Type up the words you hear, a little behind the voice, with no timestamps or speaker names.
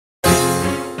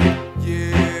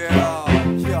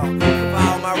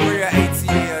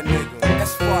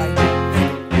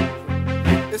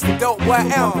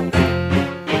wherever.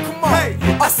 Come on, hey,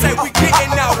 I say we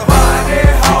getting out of money,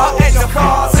 hoes, and the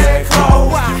cars and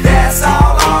clothes. That's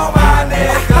all on my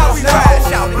niggas. How we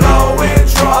crash out, blowing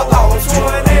drunk on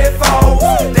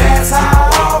 24's. That's how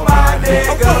all my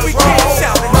niggas roll.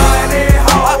 Money,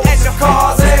 hoes, and the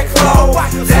cars and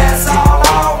clothes. That's all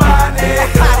on my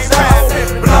niggas.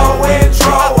 Blowing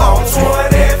drunk on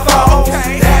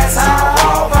 24's. That's how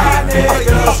all my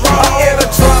niggas roll. In a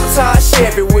truck top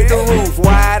Chevy with the roof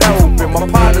wide open. My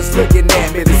partner's looking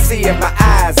at me to see if my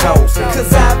eyes open.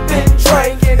 Cause I've been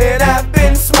drinking and I've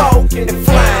been smoking and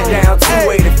flying down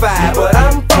 285, but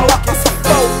I'm focused.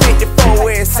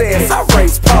 454 incense, I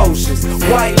race potions.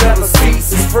 White leather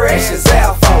seats as fresh as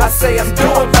Alpha. I say I'm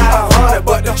doing about 100,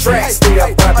 but the track's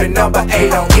still bumping. Number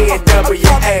 8 on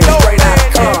NWA, straight out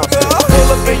of Compton.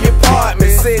 Pull up in your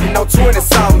apartment, sitting on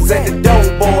 20-somethings at the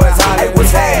dope boys.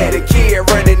 Hollywood's had a kid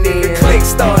running in. The click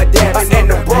start dabbing and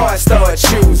the broads start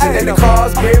choosing. And the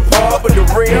cars been parked with the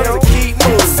rims to keep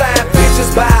moving. Sign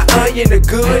pictures, buy onion, the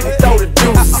good, and throw the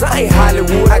deuces. I ain't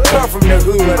Hollywood, I come from the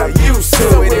hood, I'm used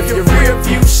to it. If your rear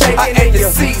view shaking and your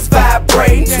seats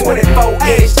vibrating,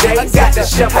 24-inch J, got the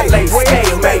Chevrolet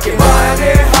scale making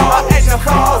money, hoes, and the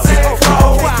cars and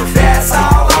clothes. That's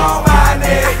all on my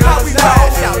niggas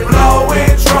know.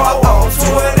 Blowing drunk on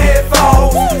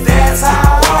 24's. That's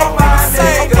how all my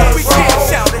niggas roll.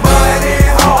 Money,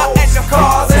 hoes, and the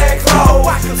cars and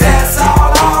clothes. That's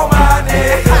all on my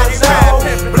niggas know.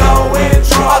 Blowing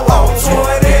drunk on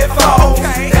 24's.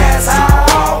 That's how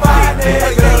all my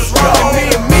niggas roll. Me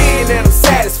and me and I'm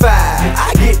satisfied.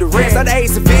 I get the rest. I'm the A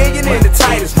civilian in the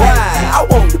tightest ride. I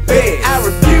want the best. I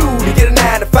refuse to get a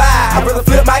 9 to 5. I'd rather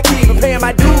flip my key and pay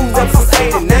my dues up since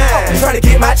 89. Trying to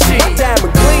get my cheese. My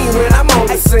diamond clean when I'm on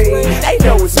the scene. They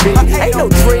know it's me. Ain't no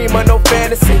dream or no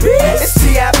fantasy. It's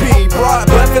TIP. Broad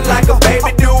bucket like a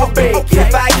baby do a binky.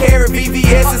 If I carry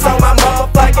VVS, it's on my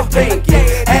motherfucking pinky.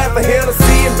 Half a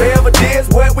Hennessy and Belvedere's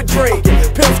what we drinking.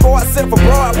 Pimp squad sip for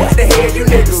broad. What the hell you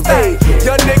niggas thinking?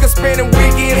 Young niggas spending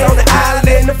weekends on the island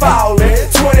in the fallin'.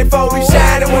 24 be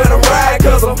shining when I'm riding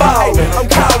cause I'm ballin'. I'm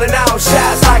calling out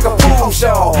shots like a pool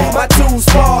show. My two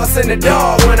sparks in the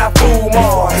dog when I fool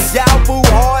more. Y'all fool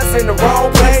hearts in the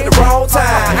wrong place, the wrong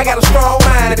time. I got a strong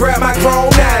mind to grab my chrome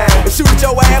 9 and shoot at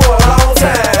your ass for a long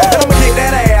time. Then I'ma get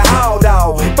that ass hauled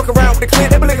off. Fuck around with the clip,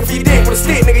 they be looking for your dick with a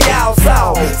stick, nigga, y'all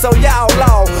saw. So y'all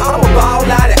long, I'ma ball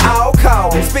out at all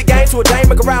costs. Spit game to a dame,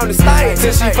 make around and stay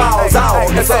till she falls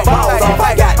off. That's how balls off.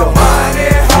 I got the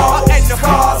money, hoes, and the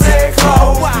cars and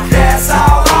clothes. That's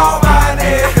all my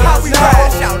niggas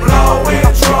know. Blowing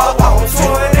drunk on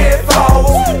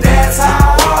 24's. That's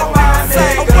how all my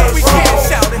niggas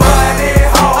roll. Money,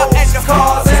 hoes, and the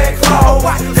cars and clothes.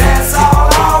 That's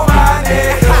all my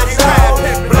niggas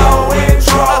know. Blowing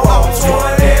drunk on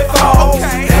 24's.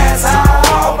 That's how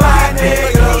all my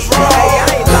niggas roll. Hey,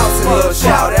 I ain't lost a little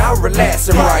shouty, I'm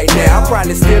relaxing right now. I'd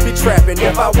probably still be trapping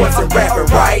if I wasn't rapping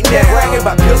right now. Bragging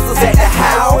about pistols at the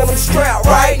house, I'm strapped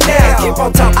right now. Keep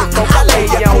on talking, folks, I lay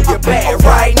you on your back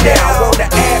right now. Wanna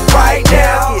act right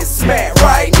now, get smacked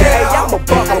right now. I'm a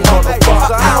buckle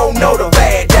motherfucker, I don't know the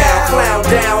bad down. Clown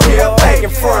down here,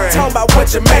 faking front. Talking about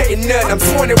what you're making nothing. I'm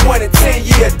 21 and 10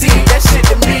 year deep, that shit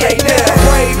to me ain't nothing.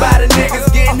 Prayed by the niggas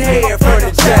getting head from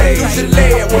the J. Use your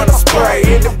lead when I spray,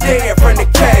 end up dead from the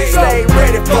K. Stay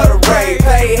ready for the raid,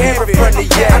 pay heavy from the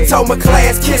yay. I told my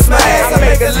class, kiss my ass, I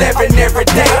make 11 every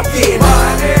day. I'm getting